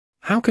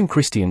How can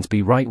Christians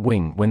be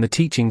right-wing when the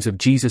teachings of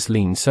Jesus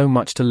lean so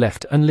much to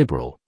left and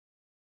liberal?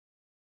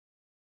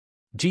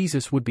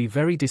 Jesus would be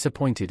very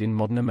disappointed in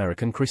modern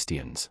American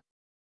Christians.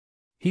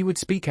 He would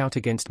speak out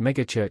against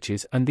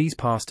mega-churches and these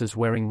pastors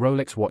wearing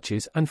Rolex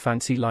watches and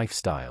fancy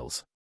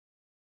lifestyles.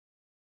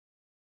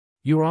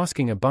 You're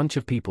asking a bunch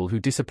of people who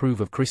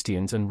disapprove of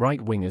Christians and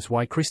right-wingers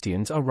why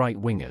Christians are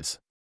right-wingers.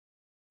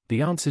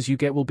 The answers you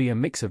get will be a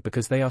mix of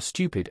because they are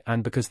stupid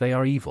and because they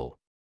are evil.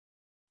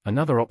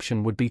 Another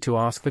option would be to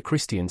ask the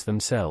Christians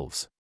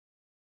themselves.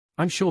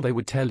 I'm sure they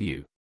would tell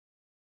you.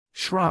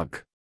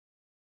 Shrug.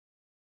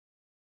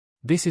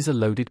 This is a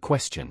loaded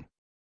question.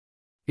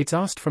 It's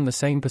asked from the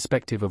same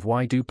perspective of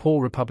why do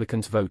poor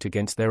Republicans vote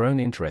against their own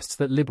interests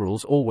that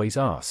liberals always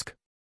ask.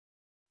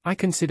 I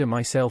consider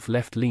myself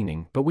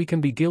left-leaning, but we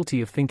can be guilty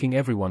of thinking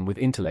everyone with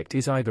intellect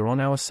is either on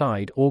our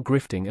side or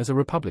grifting as a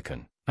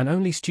Republican, and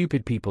only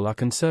stupid people are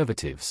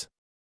conservatives.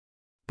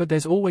 But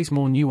there's always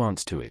more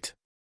nuance to it.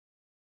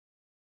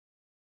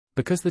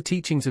 Because the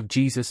teachings of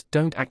Jesus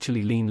don't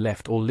actually lean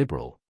left or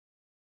liberal.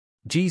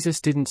 Jesus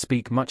didn't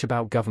speak much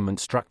about government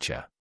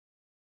structure.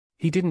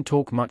 He didn't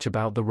talk much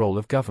about the role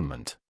of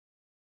government.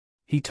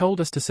 He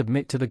told us to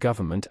submit to the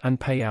government and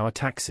pay our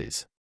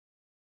taxes.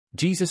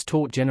 Jesus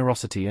taught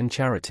generosity and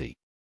charity.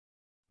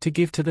 To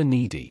give to the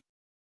needy.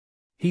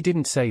 He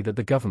didn't say that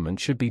the government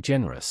should be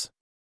generous.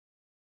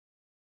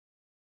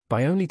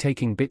 By only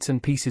taking bits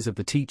and pieces of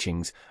the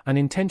teachings and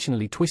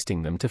intentionally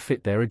twisting them to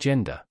fit their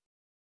agenda.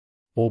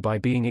 Or by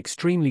being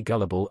extremely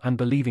gullible and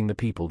believing the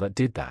people that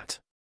did that.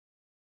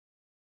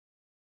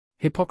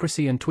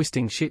 Hypocrisy and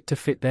twisting shit to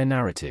fit their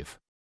narrative.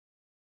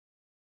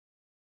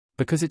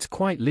 Because it's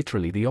quite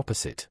literally the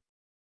opposite.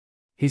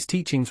 His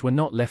teachings were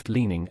not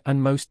left-leaning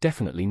and most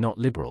definitely not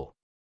liberal.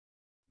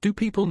 Do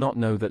people not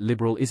know that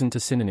liberal isn't a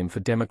synonym for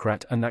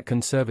Democrat and that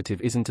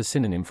conservative isn't a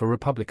synonym for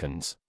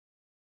Republicans?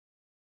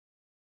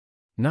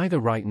 Neither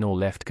right nor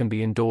left can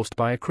be endorsed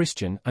by a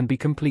Christian and be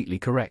completely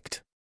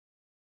correct.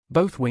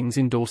 Both wings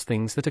endorse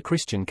things that a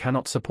Christian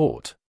cannot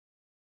support.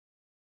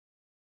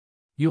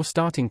 Your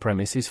starting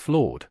premise is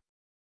flawed.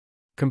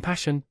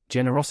 Compassion,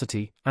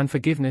 generosity, and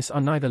forgiveness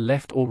are neither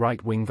left or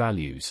right-wing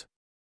values.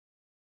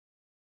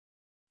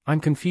 I'm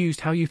confused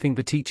how you think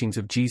the teachings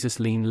of Jesus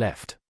lean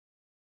left.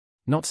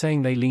 Not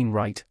saying they lean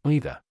right,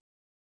 either.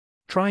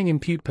 Trying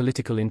impute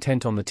political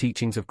intent on the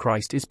teachings of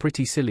Christ is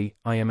pretty silly,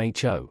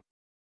 IMHO.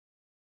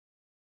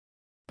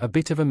 A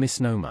bit of a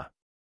misnomer.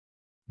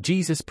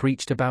 Jesus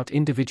preached about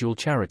individual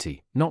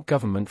charity, not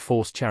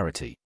government-forced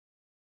charity.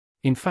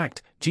 In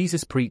fact,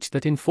 Jesus preached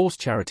that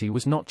enforced charity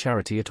was not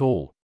charity at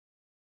all.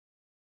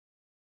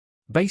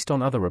 Based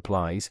on other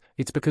replies,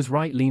 it's because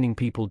right-leaning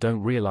people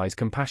don't realize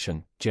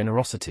compassion,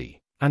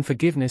 generosity, and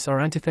forgiveness are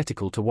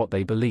antithetical to what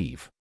they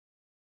believe.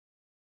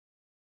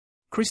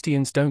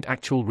 Christians don't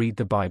actually read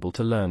the Bible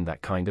to learn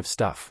that kind of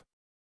stuff.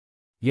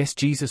 Yes,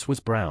 Jesus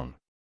was brown.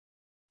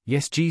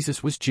 Yes,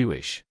 Jesus was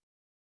Jewish.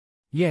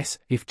 Yes,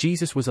 if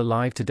Jesus was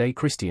alive today,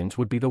 Christians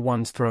would be the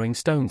ones throwing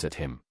stones at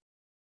him.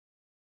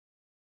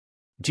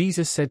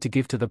 Jesus said to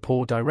give to the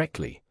poor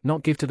directly,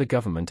 not give to the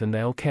government and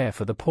they'll care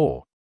for the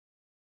poor.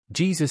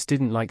 Jesus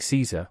didn't like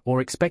Caesar or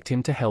expect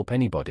him to help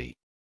anybody.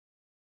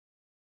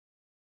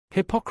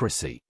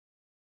 Hypocrisy.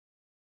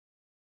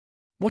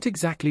 What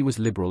exactly was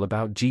liberal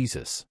about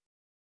Jesus?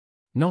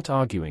 Not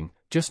arguing,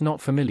 just not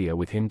familiar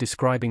with him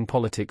describing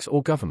politics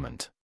or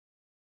government.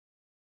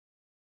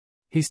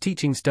 His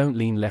teachings don't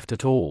lean left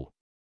at all.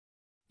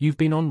 You've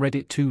been on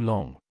Reddit too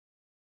long.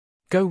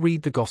 Go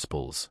read the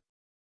Gospels.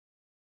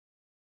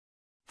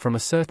 From a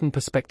certain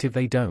perspective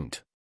they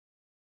don't.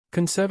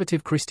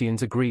 Conservative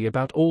Christians agree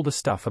about all the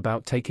stuff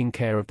about taking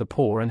care of the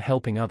poor and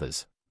helping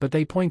others, but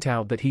they point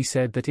out that he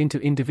said that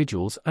into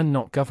individuals and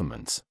not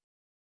governments.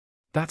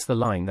 That's the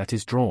line that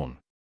is drawn.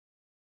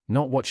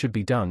 Not what should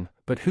be done,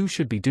 but who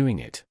should be doing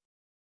it.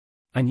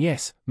 And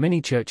yes,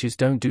 many churches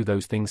don't do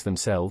those things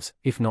themselves,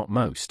 if not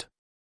most.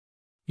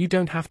 You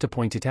don't have to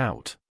point it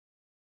out.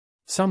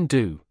 Some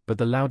do, but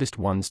the loudest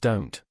ones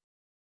don't.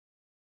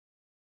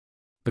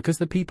 Because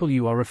the people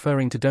you are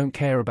referring to don't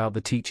care about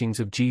the teachings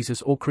of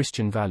Jesus or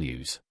Christian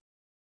values.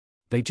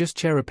 They just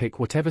cherry-pick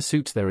whatever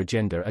suits their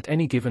agenda at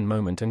any given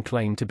moment and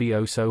claim to be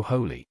oh so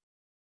holy.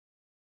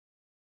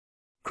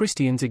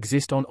 Christians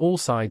exist on all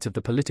sides of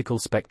the political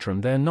spectrum,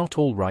 they're not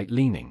all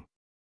right-leaning.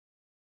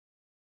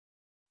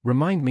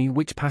 Remind me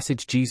which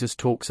passage Jesus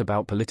talks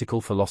about political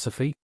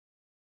philosophy?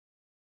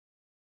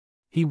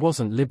 He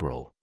wasn't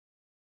liberal.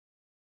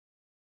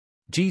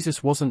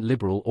 Jesus wasn't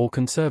liberal or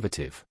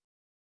conservative.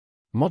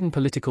 Modern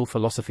political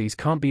philosophies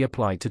can't be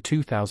applied to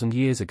 2,000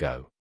 years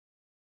ago.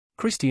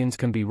 Christians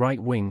can be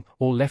right-wing,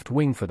 or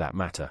left-wing for that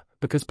matter,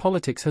 because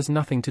politics has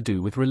nothing to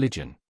do with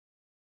religion.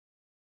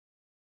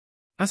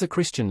 As a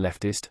Christian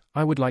leftist,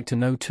 I would like to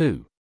know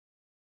too.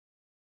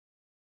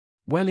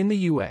 Well, in the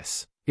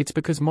US, it's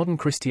because modern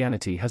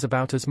Christianity has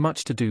about as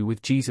much to do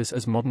with Jesus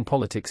as modern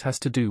politics has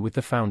to do with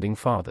the Founding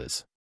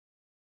Fathers.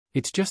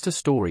 It's just a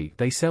story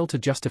they sell to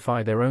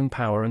justify their own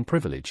power and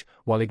privilege,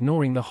 while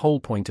ignoring the whole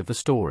point of the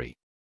story.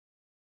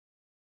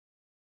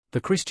 The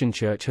Christian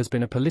Church has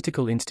been a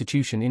political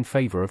institution in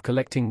favor of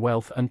collecting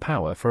wealth and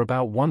power for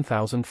about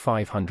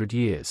 1,500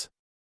 years.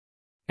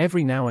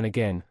 Every now and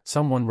again,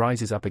 someone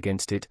rises up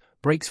against it,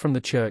 breaks from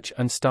the church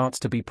and starts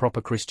to be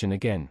proper Christian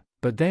again,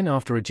 but then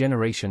after a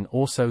generation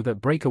or so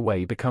that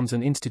breakaway becomes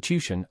an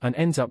institution and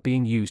ends up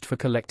being used for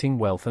collecting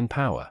wealth and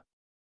power.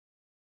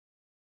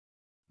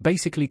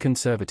 Basically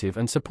conservative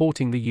and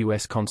supporting the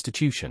US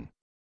Constitution.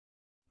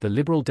 The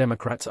liberal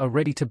Democrats are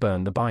ready to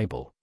burn the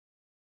Bible.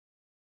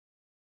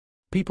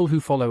 People who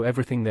follow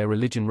everything their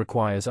religion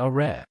requires are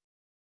rare.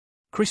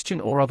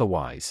 Christian or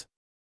otherwise.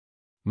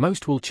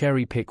 Most will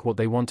cherry-pick what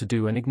they want to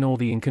do and ignore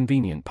the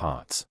inconvenient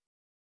parts.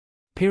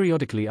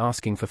 Periodically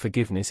asking for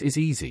forgiveness is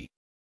easy.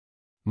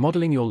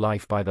 Modeling your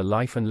life by the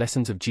life and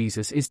lessons of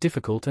Jesus is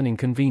difficult and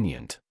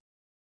inconvenient.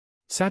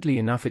 Sadly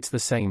enough, it's the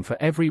same for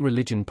every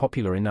religion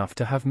popular enough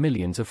to have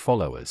millions of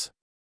followers.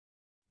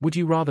 Would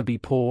you rather be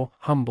poor,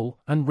 humble,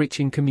 and rich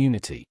in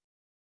community?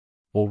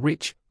 Or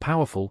rich,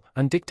 powerful,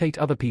 and dictate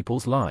other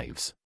people's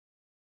lives?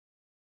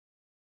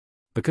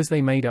 Because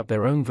they made up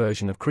their own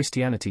version of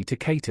Christianity to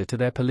cater to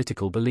their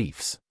political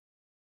beliefs.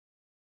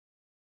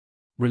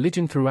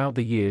 Religion throughout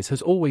the years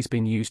has always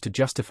been used to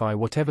justify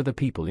whatever the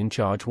people in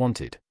charge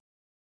wanted.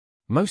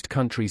 Most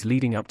countries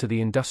leading up to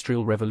the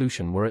Industrial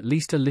Revolution were at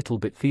least a little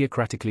bit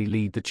theocratically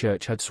led. The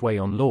church had sway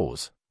on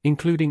laws,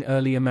 including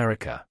early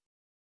America.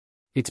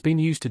 It's been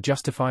used to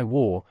justify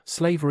war,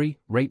 slavery,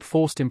 rape,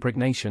 forced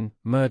impregnation,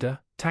 murder,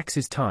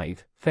 taxes, tithe,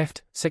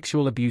 theft,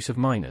 sexual abuse of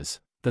minors,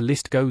 the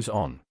list goes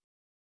on.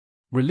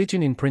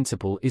 Religion in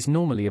principle is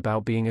normally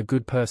about being a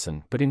good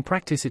person, but in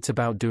practice it's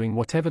about doing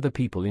whatever the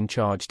people in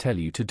charge tell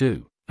you to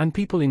do, and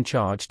people in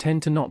charge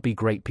tend to not be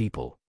great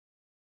people.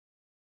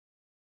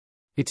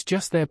 It's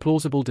just their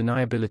plausible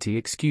deniability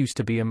excuse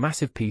to be a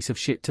massive piece of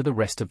shit to the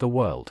rest of the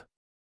world.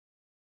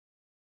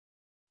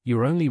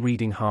 You're only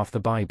reading half the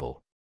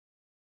Bible.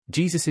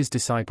 Jesus'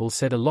 disciples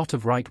said a lot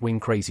of right-wing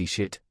crazy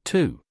shit,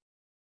 too.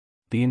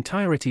 The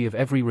entirety of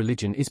every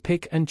religion is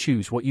pick and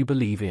choose what you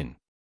believe in.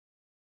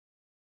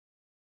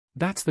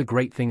 That's the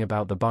great thing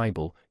about the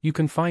Bible, you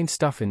can find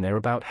stuff in there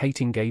about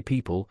hating gay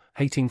people,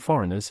 hating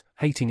foreigners,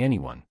 hating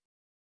anyone.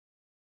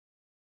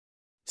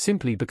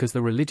 Simply because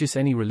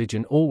any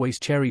religion always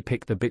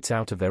cherry-pick the bits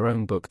out of their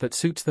own book that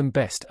suits them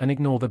best and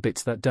ignore the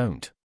bits that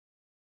don't.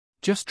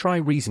 Just try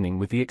reasoning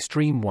with the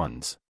extreme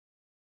ones.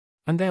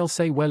 And they'll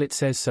say, well, it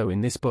says so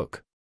in this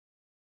book.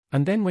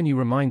 And then when you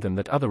remind them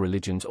that other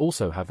religions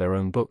also have their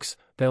own books,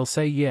 they'll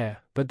say, yeah,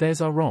 but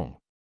theirs are wrong.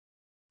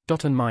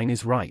 And mine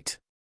is right.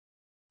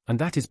 And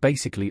that is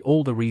basically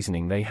all the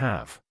reasoning they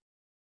have.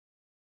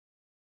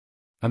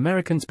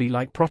 Americans be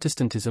like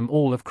Protestantism,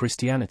 all of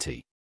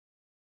Christianity.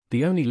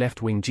 The only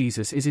left-wing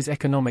Jesus is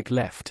economic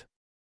left.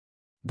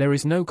 There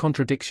is no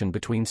contradiction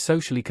between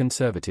socially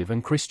conservative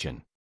and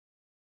Christian.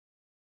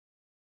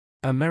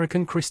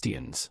 American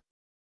Christians.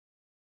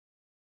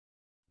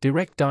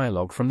 Direct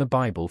dialogue from the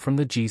Bible from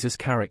the Jesus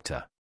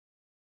character.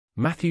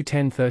 Matthew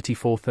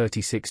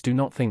 10:34-36. Do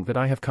not think that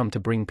I have come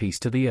to bring peace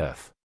to the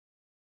earth.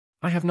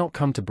 I have not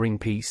come to bring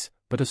peace,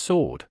 but a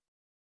sword.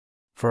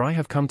 For I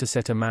have come to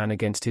set a man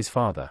against his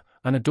father,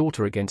 and a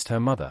daughter against her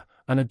mother,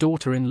 and a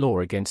daughter-in-law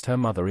against her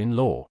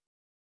mother-in-law.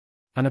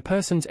 And a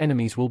person's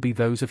enemies will be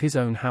those of his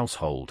own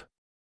household.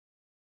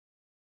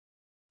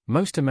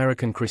 Most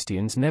American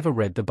Christians never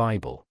read the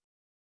Bible.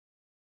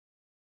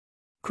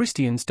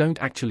 Christians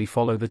don't actually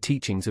follow the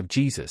teachings of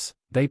Jesus,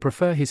 they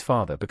prefer his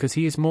father because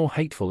he is more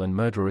hateful and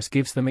murderous,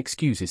 gives them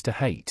excuses to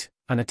hate,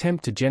 and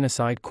attempt to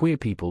genocide queer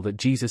people that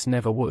Jesus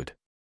never would.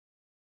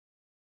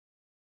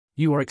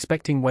 You are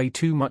expecting way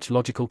too much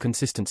logical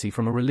consistency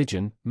from a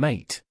religion,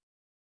 mate.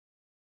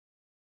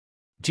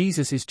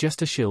 Jesus is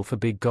just a shill for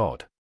big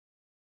God.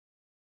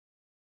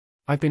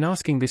 I've been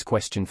asking this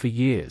question for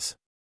years.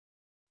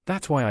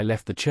 That's why I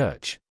left the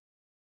church.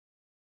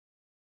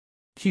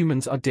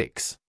 Humans are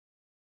dicks.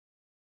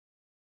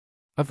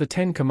 Of the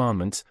 10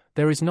 Commandments,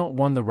 there is not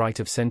one the right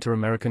of center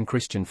American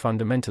Christian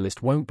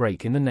fundamentalist won't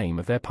break in the name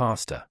of their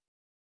pastor.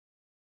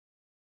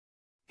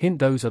 Hint: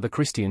 those are the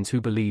Christians who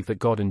believe that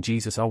God and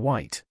Jesus are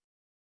white.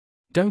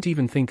 Don't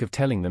even think of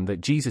telling them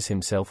that Jesus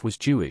himself was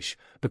Jewish,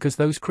 because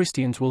those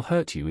Christians will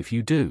hurt you if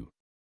you do.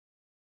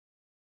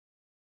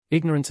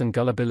 Ignorance and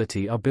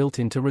gullibility are built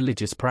into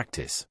religious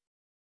practice.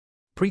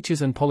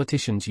 Preachers and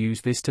politicians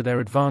use this to their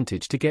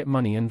advantage to get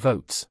money and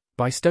votes,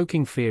 by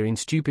stoking fear in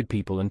stupid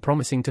people and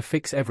promising to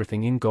fix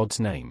everything in God's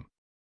name.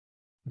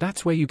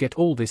 That's where you get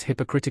all this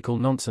hypocritical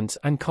nonsense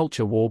and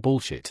culture war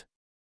bullshit.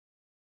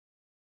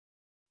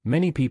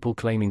 Many people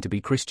claiming to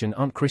be Christian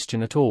aren't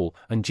Christian at all,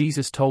 and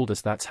Jesus told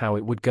us that's how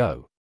it would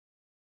go.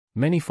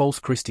 Many false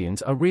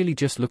Christians are really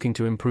just looking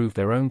to improve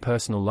their own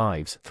personal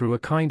lives through a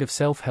kind of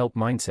self-help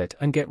mindset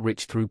and get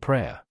rich through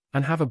prayer,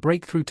 and have a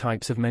breakthrough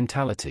types of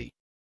mentality.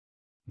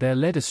 They're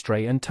led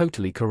astray and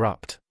totally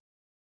corrupt.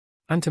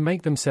 And to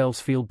make themselves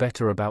feel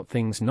better about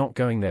things not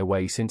going their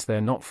way since they're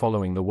not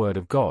following the word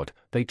of God,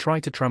 they try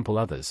to trample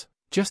others,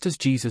 just as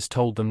Jesus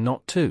told them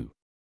not to.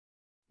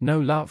 No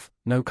love,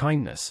 no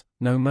kindness,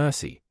 no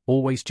mercy,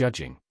 always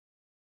judging.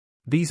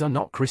 These are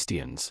not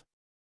Christians.